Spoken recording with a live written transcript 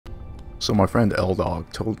So my friend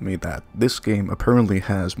L-Dog told me that this game apparently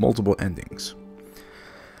has multiple endings.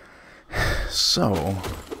 So,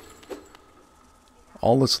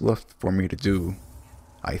 all that's left for me to do,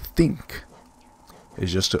 I think,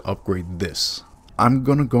 is just to upgrade this. I'm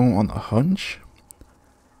gonna go on a hunch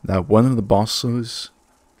that one of the bosses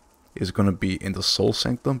is gonna be in the Soul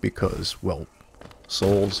Sanctum because, well,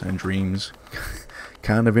 souls and dreams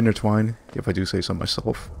kind of intertwine, if I do say so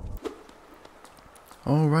myself.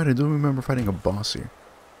 Oh right, I do remember fighting a boss here.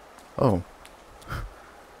 Oh,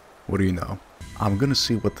 what do you know? I'm gonna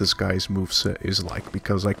see what this guy's moveset is like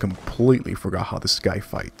because I completely forgot how this guy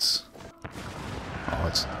fights.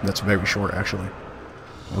 Oh, that's very short actually.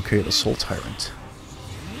 Okay, the Soul Tyrant.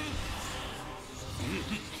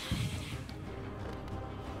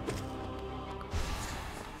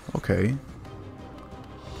 Okay.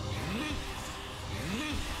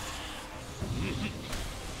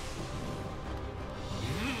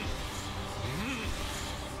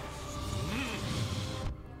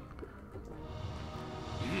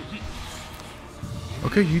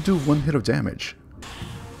 Okay, you do 1 hit of damage.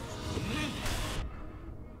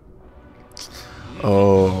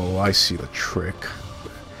 Oh, I see the trick.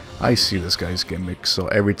 I see this guy's gimmick, so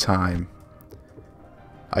every time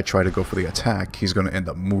I try to go for the attack, he's gonna end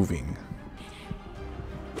up moving.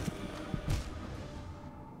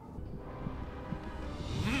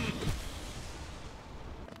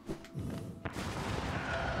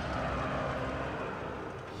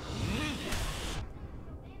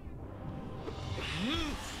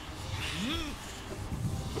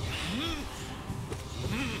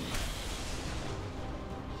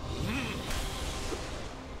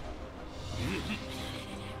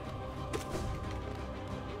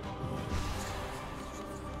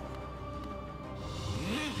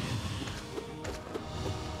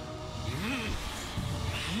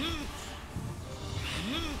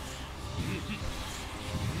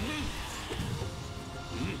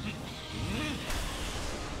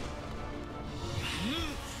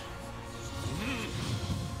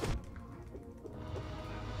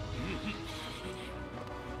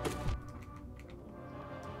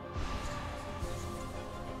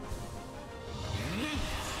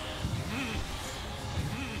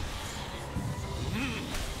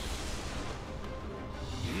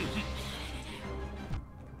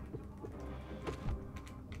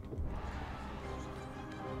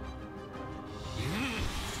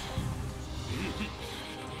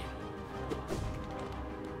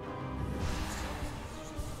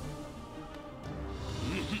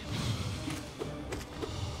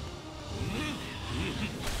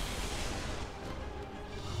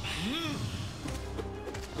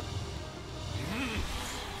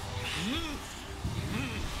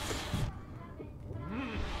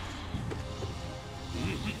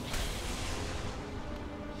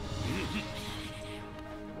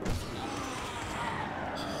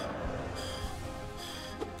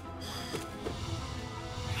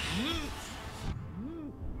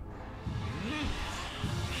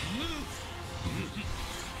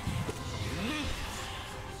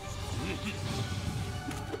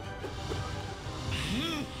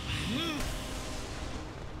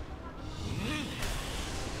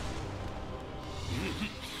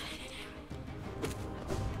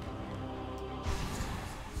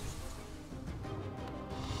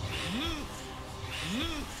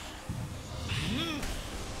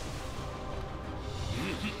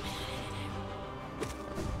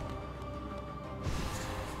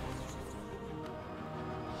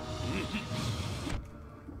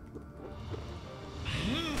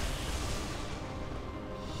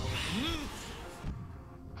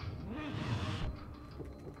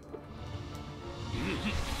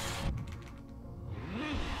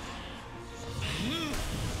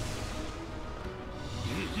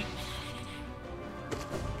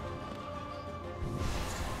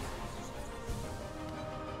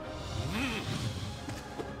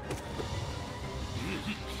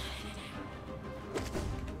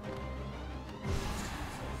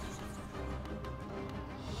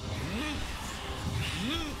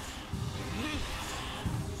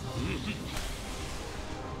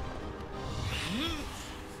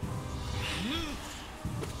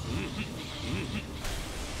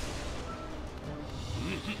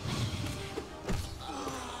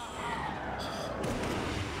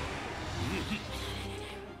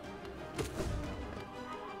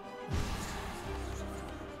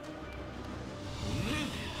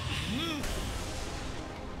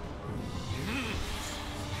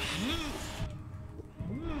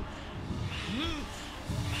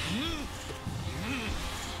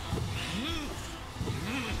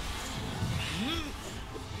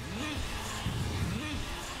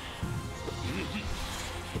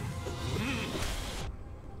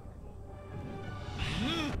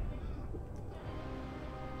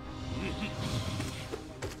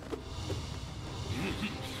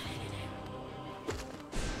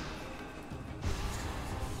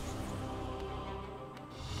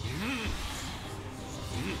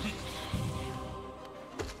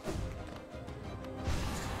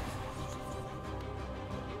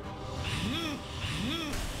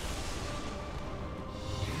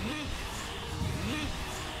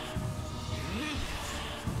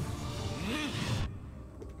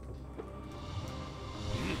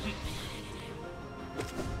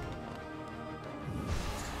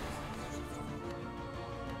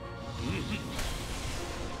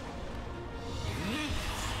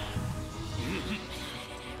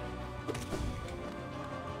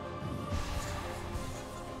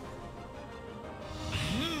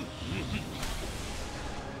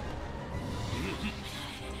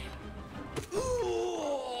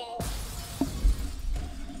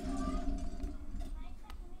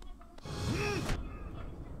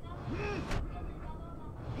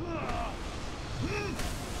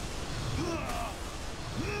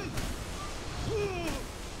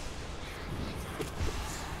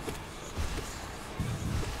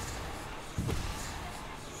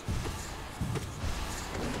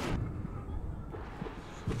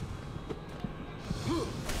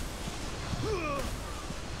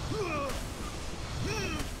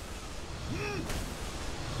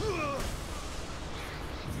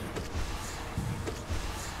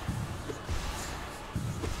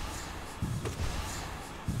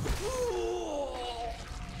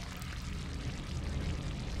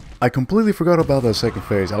 I completely forgot about that second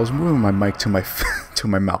phase. I was moving my mic to my to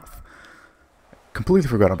my mouth. Completely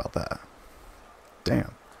forgot about that.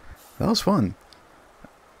 Damn. That was fun.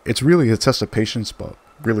 It's really a test of patience, but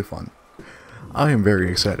really fun. I am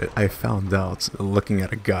very excited. I found out, looking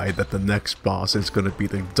at a guide, that the next boss is going to be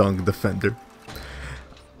the Dung Defender.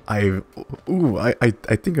 I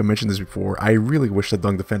think I mentioned this before. I really wish the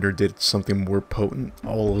Dung Defender did something more potent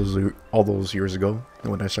all those years ago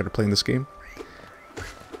when I started playing this game.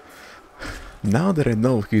 Now that I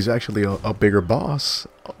know he's actually a bigger boss,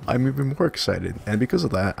 I'm even more excited, and because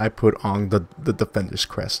of that, I put on the Defender's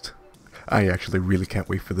crest. I actually really can't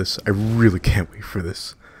wait for this. I really can't wait for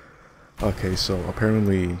this. Okay, so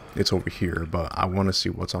apparently it's over here, but I want to see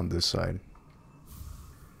what's on this side.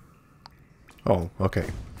 Oh, okay.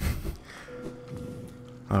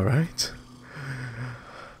 Alright.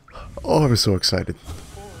 Oh, I'm so excited.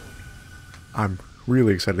 I'm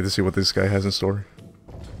really excited to see what this guy has in store.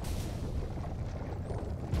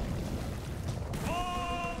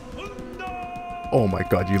 Oh my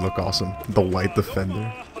god, you look awesome. The Light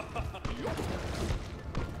Defender.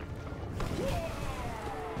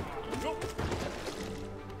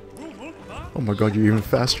 Oh my god, you're even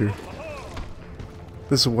faster.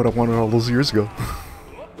 This is what I wanted all those years ago.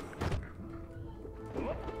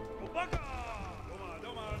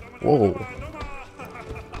 Whoa.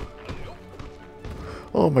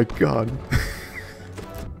 Oh my god.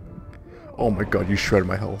 Oh my god, you shredded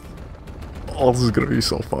my health. Oh, this is gonna be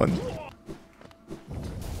so fun.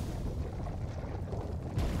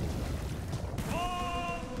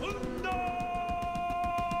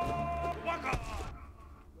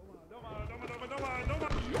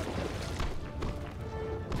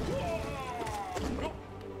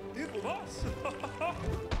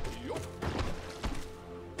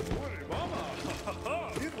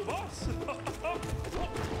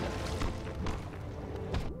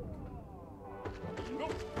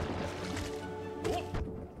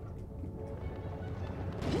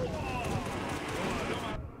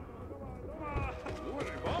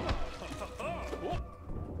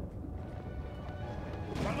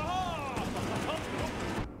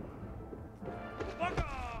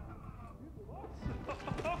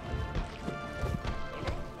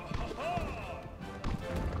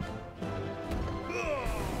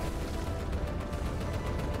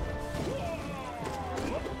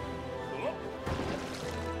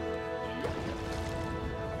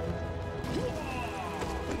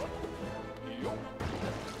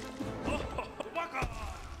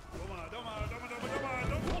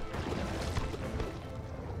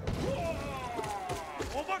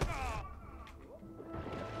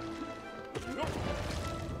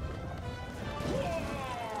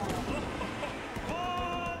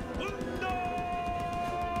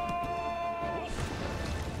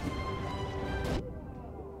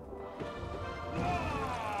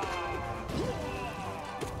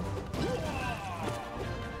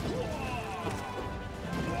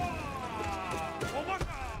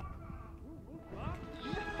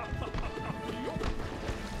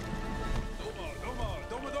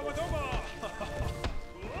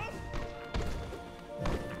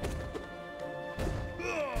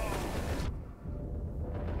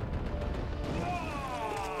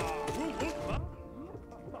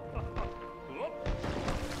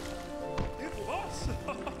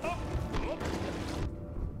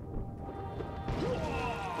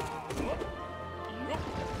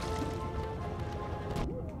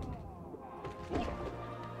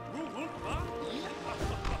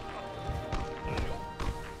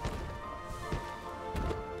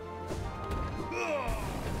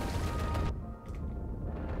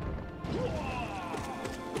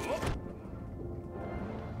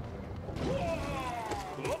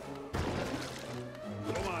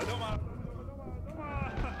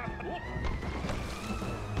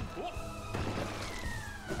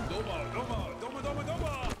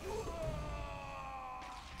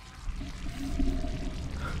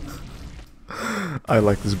 I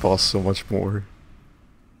like this boss so much more.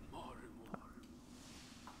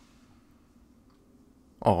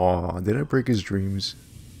 Aw, did I break his dreams?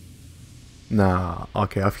 Nah,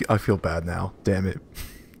 okay, I feel bad now. Damn it.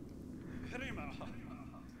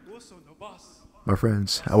 My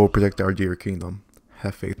friends, I will protect our dear kingdom.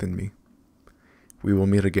 Have faith in me. We will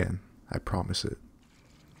meet again. I promise it.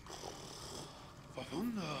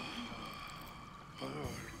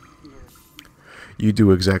 You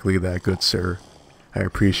do exactly that, good sir. I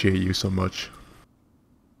appreciate you so much.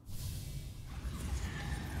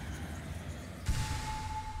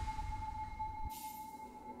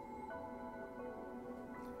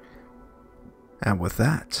 And with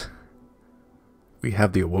that, we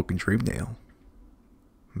have the Awoken Dream Nail.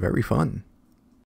 Very fun.